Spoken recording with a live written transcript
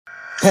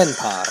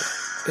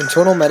PennPOD,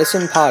 internal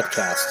medicine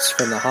podcasts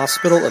from the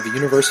Hospital of the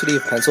University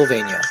of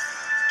Pennsylvania.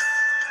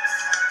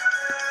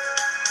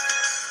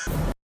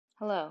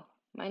 Hello,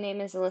 my name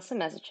is Alyssa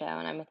Mezochow,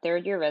 and I'm a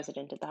third-year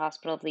resident at the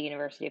Hospital of the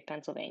University of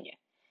Pennsylvania.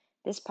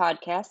 This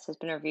podcast has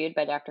been reviewed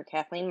by Dr.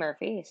 Kathleen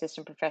Murphy,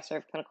 Assistant Professor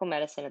of Clinical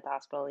Medicine at the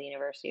Hospital of the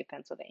University of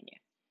Pennsylvania.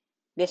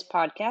 This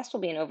podcast will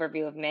be an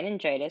overview of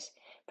meningitis,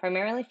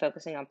 primarily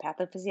focusing on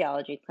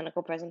pathophysiology,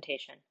 clinical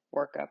presentation,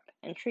 workup,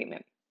 and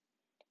treatment.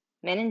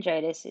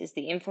 Meningitis is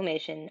the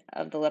inflammation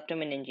of the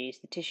leptomeninges,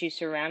 the tissue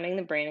surrounding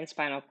the brain and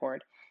spinal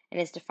cord,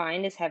 and is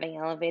defined as having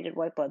elevated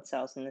white blood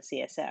cells in the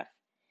CSF.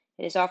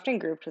 It is often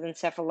grouped with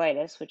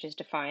encephalitis, which is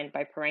defined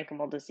by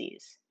parenchymal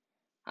disease.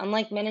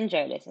 Unlike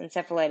meningitis,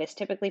 encephalitis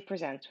typically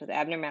presents with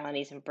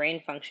abnormalities in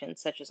brain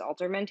functions such as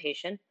altered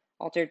mentation,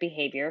 altered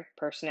behavior,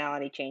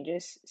 personality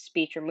changes,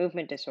 speech or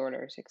movement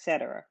disorders,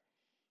 etc.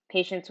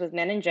 Patients with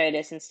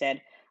meningitis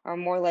instead are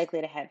more likely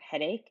to have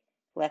headache,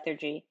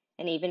 lethargy,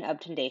 and even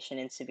obtundation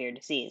in severe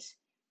disease.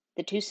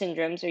 The two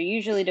syndromes are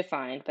usually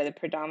defined by the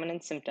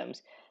predominant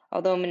symptoms,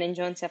 although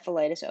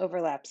meningoencephalitis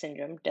overlap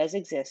syndrome does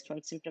exist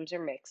when symptoms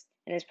are mixed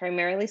and is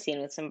primarily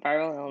seen with some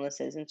viral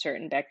illnesses and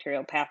certain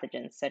bacterial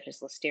pathogens such as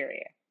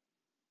listeria.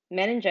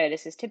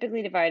 Meningitis is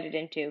typically divided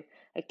into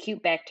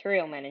acute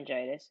bacterial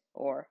meningitis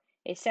or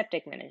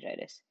aseptic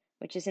meningitis,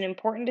 which is an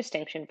important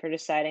distinction for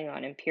deciding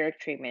on empiric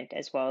treatment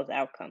as well as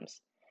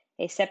outcomes.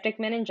 Aseptic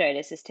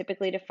meningitis is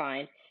typically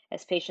defined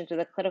as patients with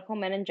a clinical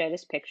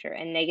meningitis picture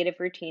and negative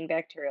routine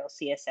bacterial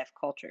CSF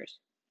cultures.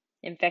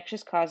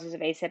 Infectious causes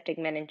of aseptic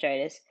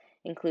meningitis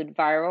include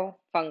viral,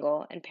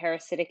 fungal, and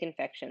parasitic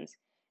infections,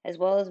 as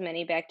well as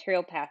many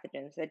bacterial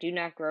pathogens that do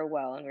not grow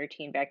well in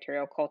routine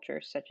bacterial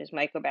cultures such as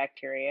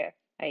mycobacteria,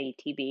 i.e.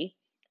 TB,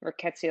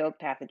 rickettsial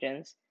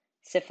pathogens,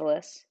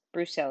 syphilis,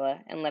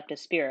 brucella, and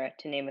leptospira,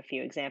 to name a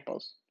few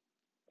examples.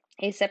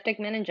 Aseptic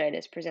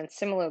meningitis presents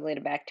similarly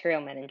to bacterial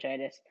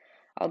meningitis,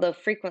 although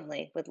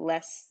frequently with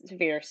less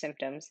severe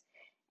symptoms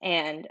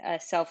and a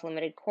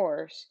self-limited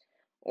course,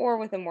 or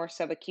with a more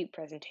subacute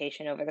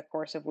presentation over the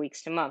course of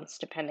weeks to months,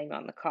 depending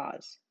on the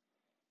cause.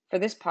 For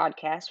this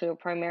podcast, we will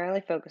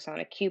primarily focus on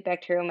acute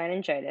bacterial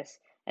meningitis,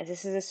 as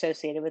this is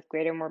associated with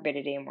greater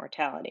morbidity and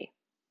mortality.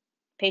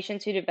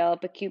 Patients who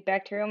develop acute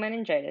bacterial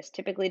meningitis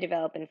typically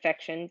develop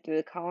infection through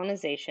the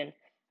colonization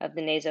of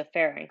the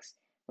nasopharynx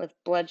with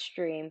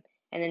bloodstream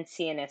and then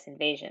CNS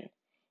invasion.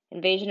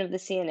 Invasion of the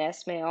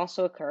CNS may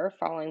also occur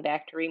following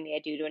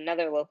bacteremia due to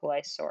another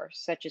localized source,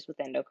 such as with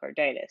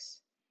endocarditis.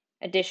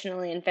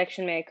 Additionally,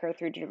 infection may occur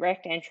through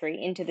direct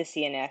entry into the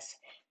CNS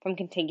from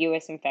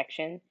contiguous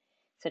infection,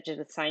 such as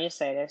with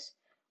sinusitis,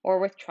 or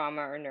with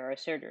trauma or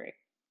neurosurgery.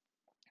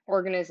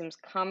 Organisms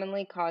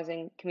commonly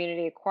causing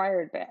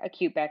community-acquired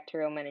acute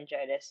bacterial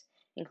meningitis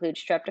include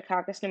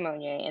Streptococcus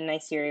pneumoniae and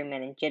Neisseria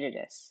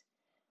meningitidis.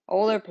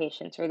 Older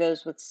patients or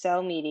those with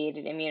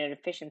cell-mediated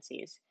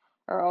immunodeficiencies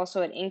are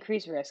also at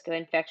increased risk of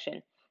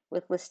infection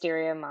with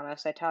Listeria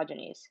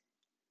monocytogenes.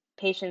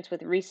 Patients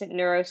with recent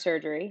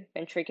neurosurgery,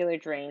 ventricular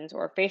drains,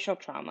 or facial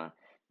trauma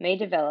may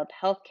develop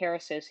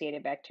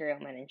healthcare-associated bacterial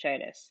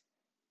meningitis.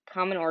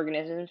 Common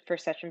organisms for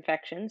such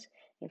infections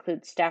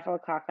include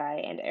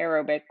staphylococci and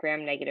aerobic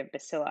gram-negative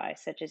bacilli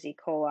such as E.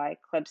 coli,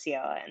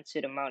 Klebsiella, and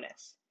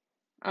Pseudomonas.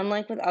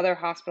 Unlike with other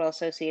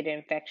hospital-associated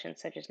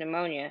infections such as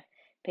pneumonia,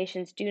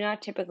 patients do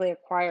not typically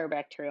acquire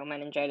bacterial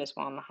meningitis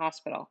while in the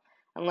hospital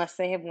unless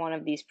they have one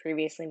of these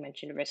previously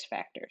mentioned risk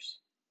factors.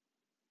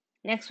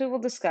 Next, we will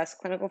discuss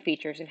clinical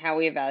features and how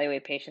we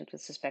evaluate patients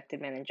with suspected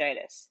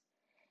meningitis.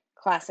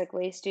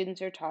 Classically,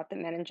 students are taught that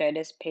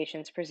meningitis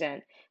patients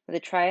present with a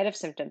triad of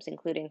symptoms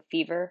including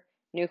fever,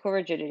 nuchal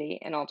rigidity,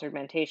 and altered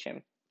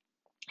mentation.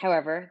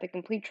 However, the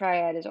complete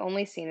triad is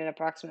only seen in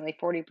approximately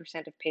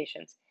 40% of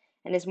patients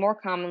and is more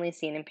commonly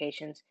seen in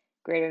patients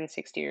greater than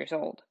 60 years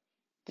old.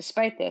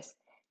 Despite this,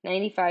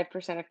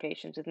 95% of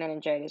patients with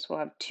meningitis will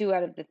have 2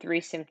 out of the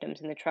 3 symptoms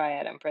in the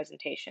triad on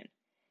presentation.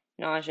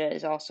 Nausea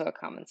is also a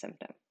common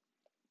symptom.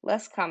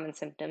 Less common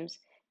symptoms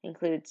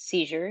include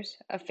seizures,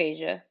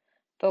 aphasia,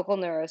 focal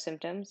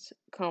neurosymptoms,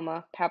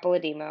 coma,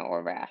 papilledema,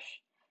 or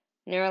rash.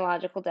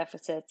 Neurological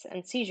deficits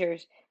and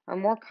seizures are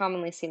more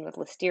commonly seen with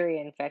Listeria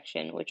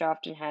infection, which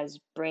often has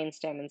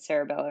brainstem and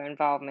cerebellar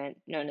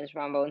involvement, known as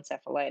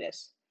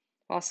rhomboencephalitis,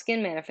 while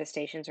skin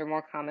manifestations are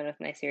more common with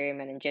Neisseria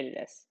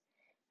meningitidis.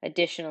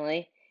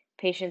 Additionally,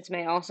 patients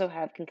may also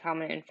have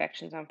concomitant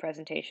infections on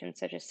presentation,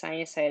 such as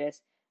sinusitis,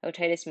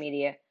 otitis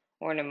media,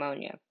 or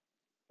pneumonia.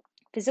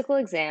 Physical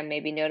exam may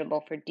be notable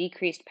for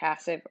decreased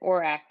passive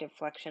or active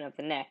flexion of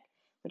the neck,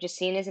 which is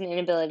seen as an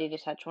inability to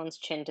touch one's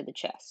chin to the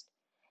chest.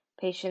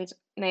 Patients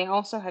may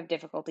also have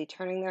difficulty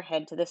turning their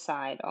head to the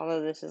side,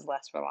 although this is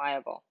less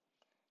reliable.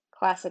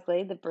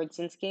 Classically, the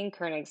Brudzinski and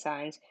Koenig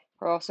signs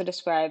are also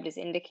described as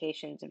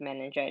indications of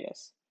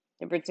meningitis.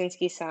 The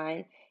Brudzinski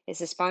sign is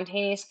the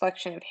spontaneous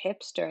flexion of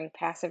hips during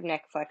passive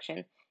neck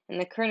flexion, and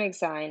the Koenig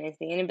sign is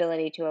the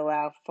inability to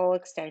allow full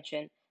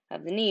extension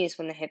of the knees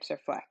when the hips are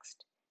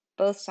flexed.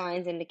 Both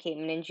signs indicate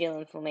meningeal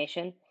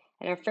inflammation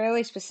and are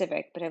fairly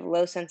specific but have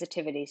low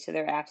sensitivity, so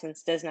their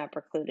absence does not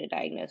preclude a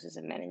diagnosis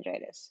of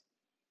meningitis.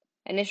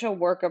 Initial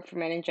workup for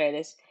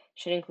meningitis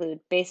should include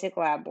basic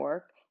lab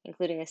work,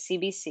 including a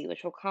CBC,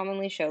 which will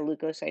commonly show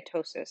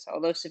leukocytosis,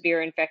 although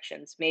severe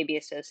infections may be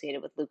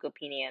associated with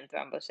leukopenia and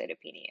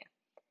thrombocytopenia.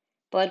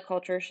 Blood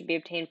cultures should be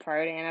obtained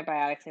prior to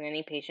antibiotics in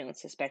any patient with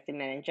suspected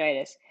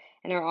meningitis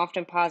and are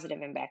often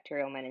positive in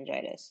bacterial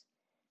meningitis.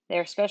 They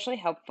are especially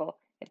helpful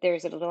if there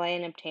is a delay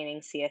in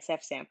obtaining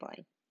CSF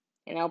sampling.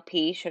 An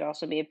LP should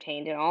also be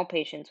obtained in all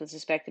patients with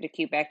suspected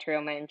acute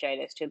bacterial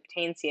meningitis to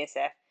obtain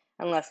CSF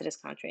unless it is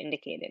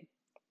contraindicated.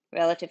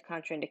 Relative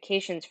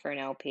contraindications for an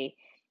LP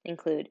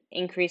include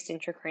increased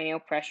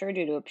intracranial pressure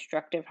due to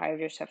obstructive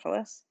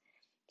hydrocephalus,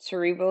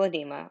 cerebral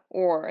edema,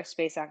 or a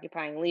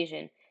space-occupying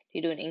lesion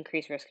due to an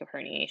increased risk of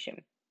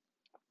herniation.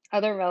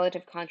 Other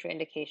relative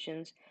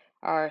contraindications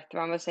are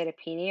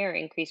thrombocytopenia or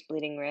increased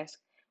bleeding risk,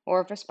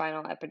 or if a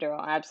spinal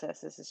epidural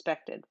abscess is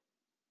suspected.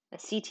 A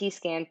CT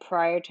scan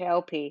prior to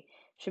LP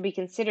should be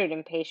considered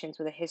in patients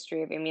with a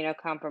history of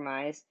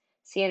immunocompromise,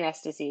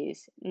 CNS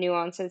disease, new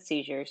onset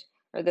seizures,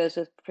 or those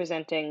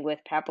presenting with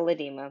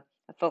papilledema,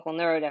 a focal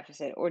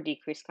neurodeficit, or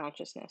decreased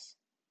consciousness.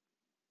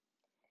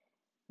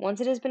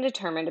 Once it has been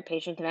determined a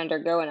patient can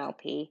undergo an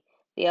LP,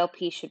 the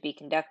LP should be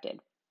conducted.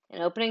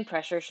 An opening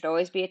pressure should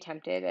always be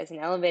attempted, as an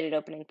elevated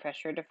opening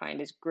pressure,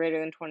 defined as greater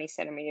than 20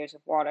 centimeters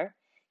of water,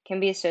 can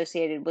be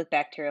associated with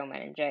bacterial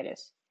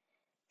meningitis.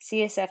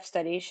 CSF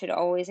studies should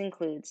always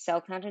include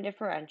cell count and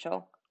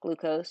differential,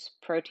 glucose,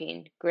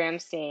 protein, gram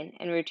stain,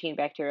 and routine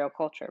bacterial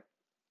culture.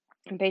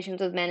 In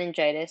patients with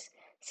meningitis,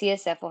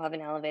 CSF will have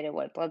an elevated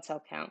white blood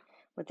cell count,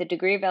 with the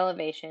degree of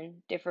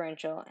elevation,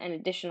 differential, and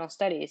additional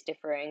studies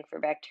differing for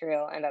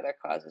bacterial and other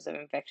causes of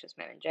infectious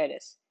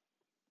meningitis.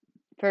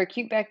 For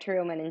acute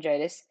bacterial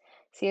meningitis,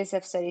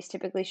 CSF studies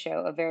typically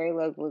show a very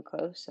low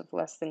glucose of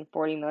less than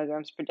 40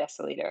 milligrams per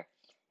deciliter,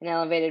 an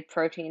elevated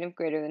protein of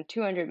greater than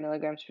 200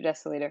 milligrams per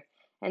deciliter,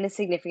 and a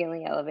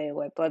significantly elevated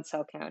white blood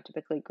cell count,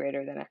 typically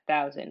greater than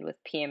 1,000,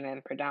 with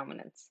PMM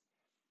predominance.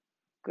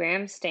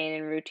 Gram stain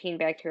and routine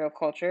bacterial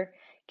culture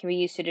can be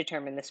used to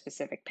determine the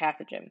specific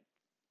pathogen.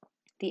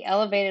 The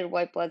elevated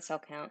white blood cell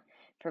count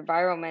for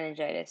viral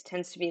meningitis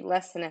tends to be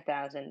less than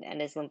 1,000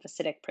 and is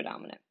lymphocytic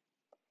predominant.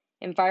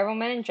 In viral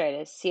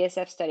meningitis,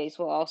 CSF studies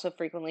will also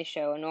frequently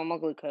show a normal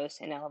glucose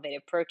and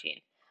elevated protein,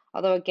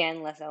 although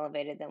again less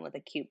elevated than with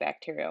acute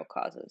bacterial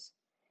causes.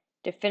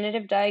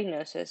 Definitive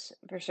diagnosis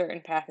for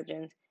certain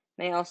pathogens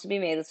may also be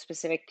made with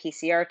specific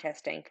PCR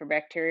testing for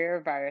bacteria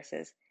or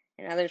viruses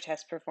and other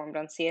tests performed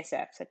on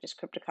CSF, such as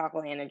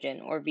cryptococcal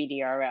antigen or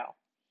VDRL.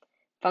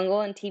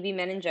 Fungal and TB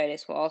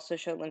meningitis will also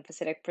show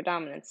lymphocytic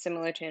predominance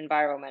similar to in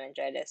viral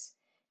meningitis,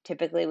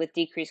 typically with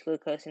decreased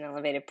glucose and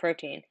elevated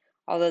protein,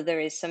 although there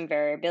is some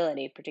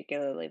variability,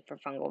 particularly for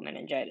fungal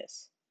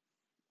meningitis.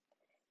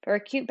 For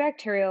acute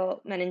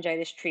bacterial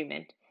meningitis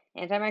treatment,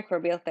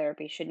 antimicrobial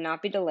therapy should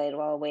not be delayed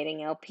while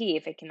awaiting LP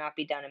if it cannot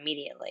be done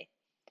immediately.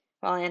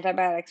 While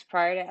antibiotics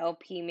prior to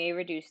LP may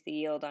reduce the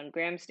yield on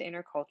gram stain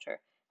or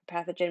culture, a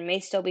pathogen may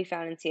still be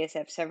found in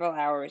CSF several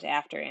hours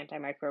after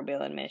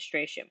antimicrobial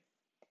administration.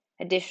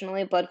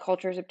 Additionally, blood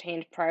cultures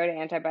obtained prior to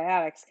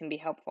antibiotics can be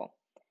helpful.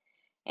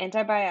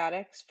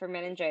 Antibiotics for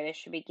meningitis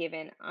should be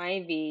given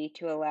IV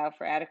to allow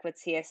for adequate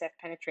CSF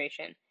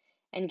penetration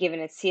and given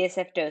at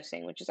CSF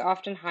dosing, which is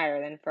often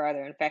higher than for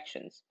other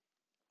infections.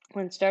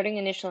 When starting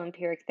initial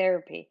empiric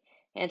therapy,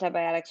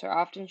 antibiotics are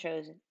often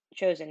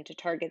chosen to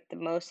target the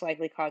most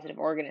likely causative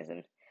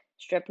organisms,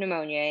 Strep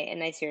pneumoniae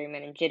and Neisseria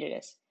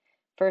meningitidis.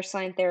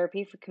 First-line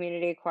therapy for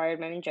community-acquired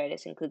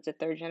meningitis includes a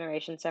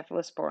third-generation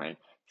cephalosporin,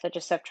 such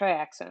as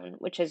ceftriaxone,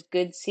 which has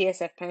good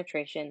CSF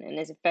penetration and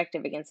is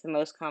effective against the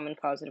most common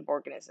causative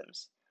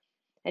organisms.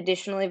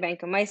 Additionally,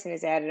 vancomycin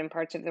is added in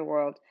parts of the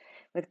world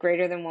with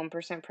greater than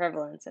 1%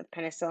 prevalence of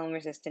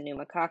penicillin-resistant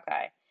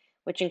pneumococci,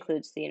 which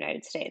includes the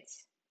United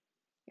States.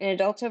 In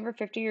adults over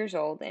 50 years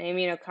old and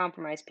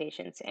immunocompromised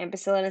patients,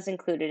 ampicillin is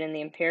included in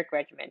the empiric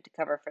regimen to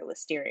cover for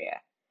listeria.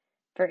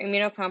 For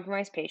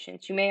immunocompromised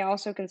patients, you may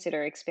also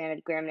consider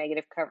expanded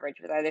gram-negative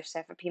coverage with either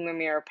cefepime or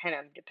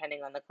meropenem,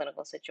 depending on the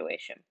clinical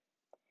situation.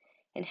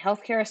 In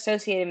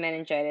healthcare-associated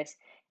meningitis,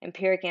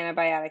 empiric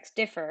antibiotics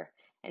differ,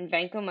 and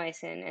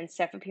vancomycin and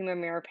cefepime or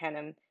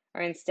meropenem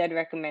are instead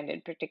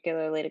recommended,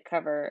 particularly to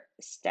cover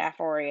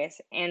Staph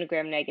aureus and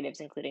gram-negatives,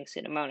 including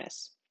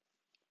Pseudomonas.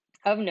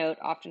 Of note,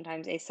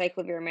 oftentimes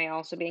acyclovir may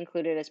also be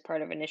included as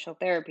part of initial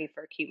therapy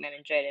for acute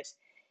meningitis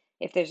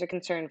if there's a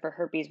concern for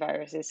herpes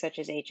viruses such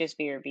as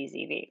HSV or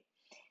VZV.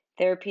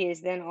 Therapy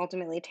is then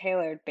ultimately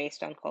tailored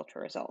based on culture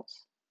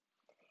results.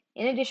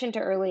 In addition to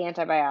early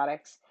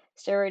antibiotics,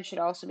 steroids should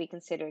also be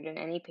considered in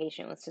any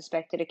patient with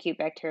suspected acute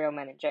bacterial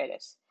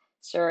meningitis.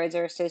 Steroids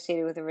are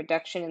associated with a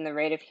reduction in the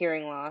rate of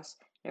hearing loss,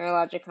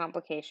 neurologic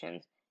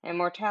complications, and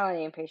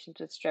mortality in patients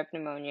with strep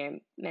pneumonia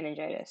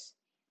meningitis.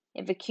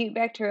 If acute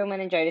bacterial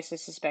meningitis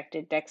is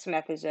suspected,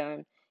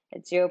 dexamethasone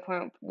at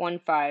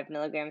 0.15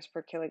 milligrams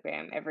per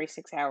kilogram every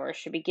 6 hours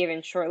should be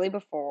given shortly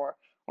before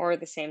or at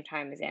the same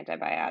time as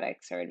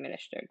antibiotics are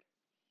administered.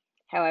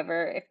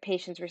 However, if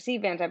patients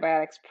receive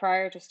antibiotics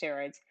prior to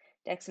steroids,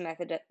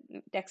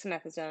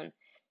 dexamethasone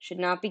should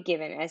not be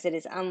given as it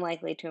is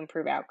unlikely to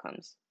improve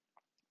outcomes.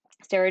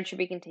 Steroids should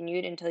be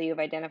continued until you have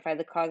identified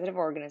the causative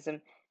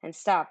organism and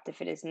stopped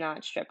if it is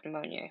not strep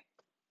pneumoniae.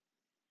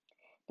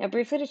 Now,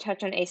 briefly to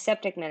touch on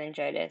aseptic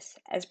meningitis.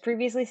 As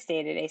previously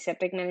stated,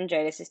 aseptic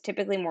meningitis is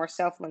typically more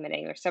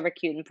self-limiting or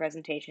subacute in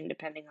presentation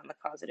depending on the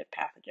causative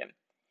pathogen.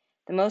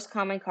 The most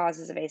common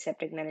causes of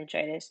aseptic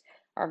meningitis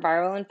are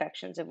viral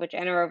infections, of which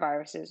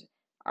enteroviruses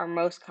are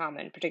most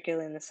common,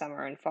 particularly in the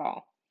summer and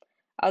fall.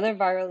 Other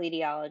viral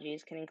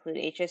etiologies can include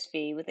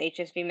HSV, with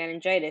HSV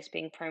meningitis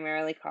being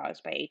primarily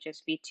caused by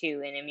HSV2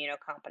 in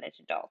immunocompetent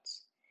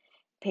adults.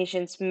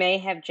 Patients may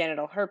have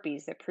genital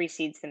herpes that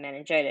precedes the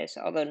meningitis,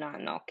 although not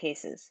in all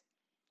cases.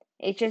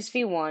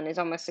 HSV1 is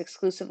almost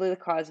exclusively the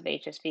cause of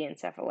HSV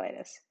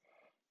encephalitis.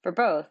 For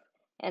both,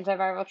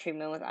 antiviral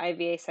treatment with IV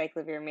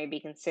acyclovir may be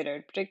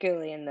considered,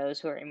 particularly in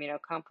those who are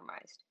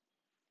immunocompromised.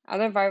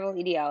 Other viral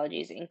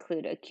etiologies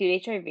include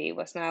acute HIV,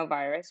 West Nile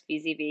virus,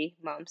 VZV,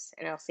 mumps,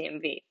 and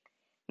LCMV.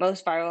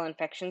 Most viral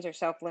infections are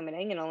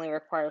self-limiting and only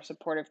require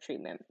supportive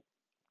treatment.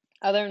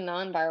 Other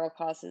non-viral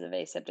causes of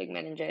aseptic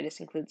meningitis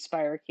include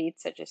spirochetes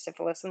such as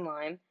syphilis and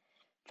Lyme,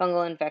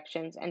 fungal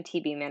infections, and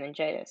TB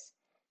meningitis.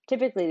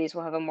 Typically, these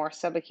will have a more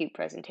subacute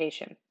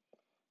presentation.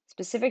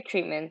 Specific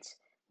treatments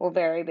will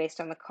vary based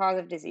on the cause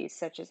of disease,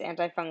 such as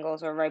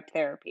antifungals or ripe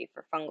therapy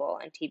for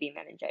fungal and TB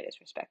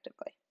meningitis,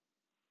 respectively.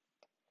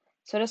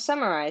 So to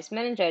summarize,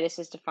 meningitis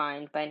is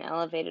defined by an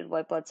elevated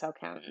white blood cell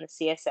count in the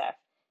CSF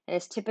and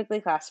is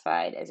typically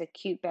classified as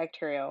acute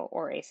bacterial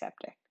or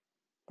aseptic.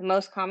 The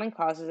most common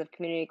causes of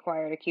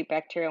community-acquired acute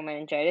bacterial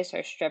meningitis are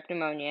strep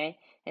pneumoniae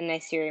and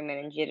Neisseria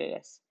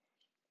meningitidis.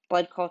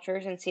 Blood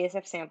cultures and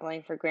CSF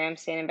sampling for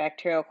gram-stain and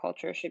bacterial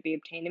culture should be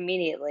obtained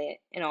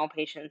immediately in all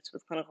patients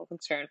with clinical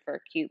concern for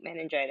acute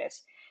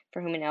meningitis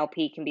for whom an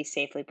LP can be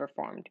safely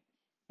performed.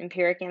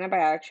 Empiric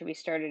antibiotics should be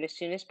started as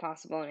soon as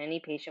possible in any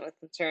patient with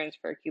concerns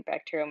for acute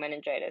bacterial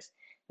meningitis,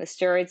 with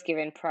steroids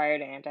given prior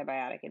to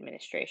antibiotic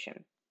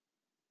administration.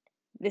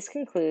 This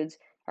concludes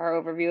our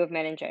overview of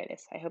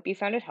meningitis. I hope you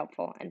found it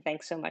helpful, and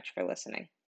thanks so much for listening.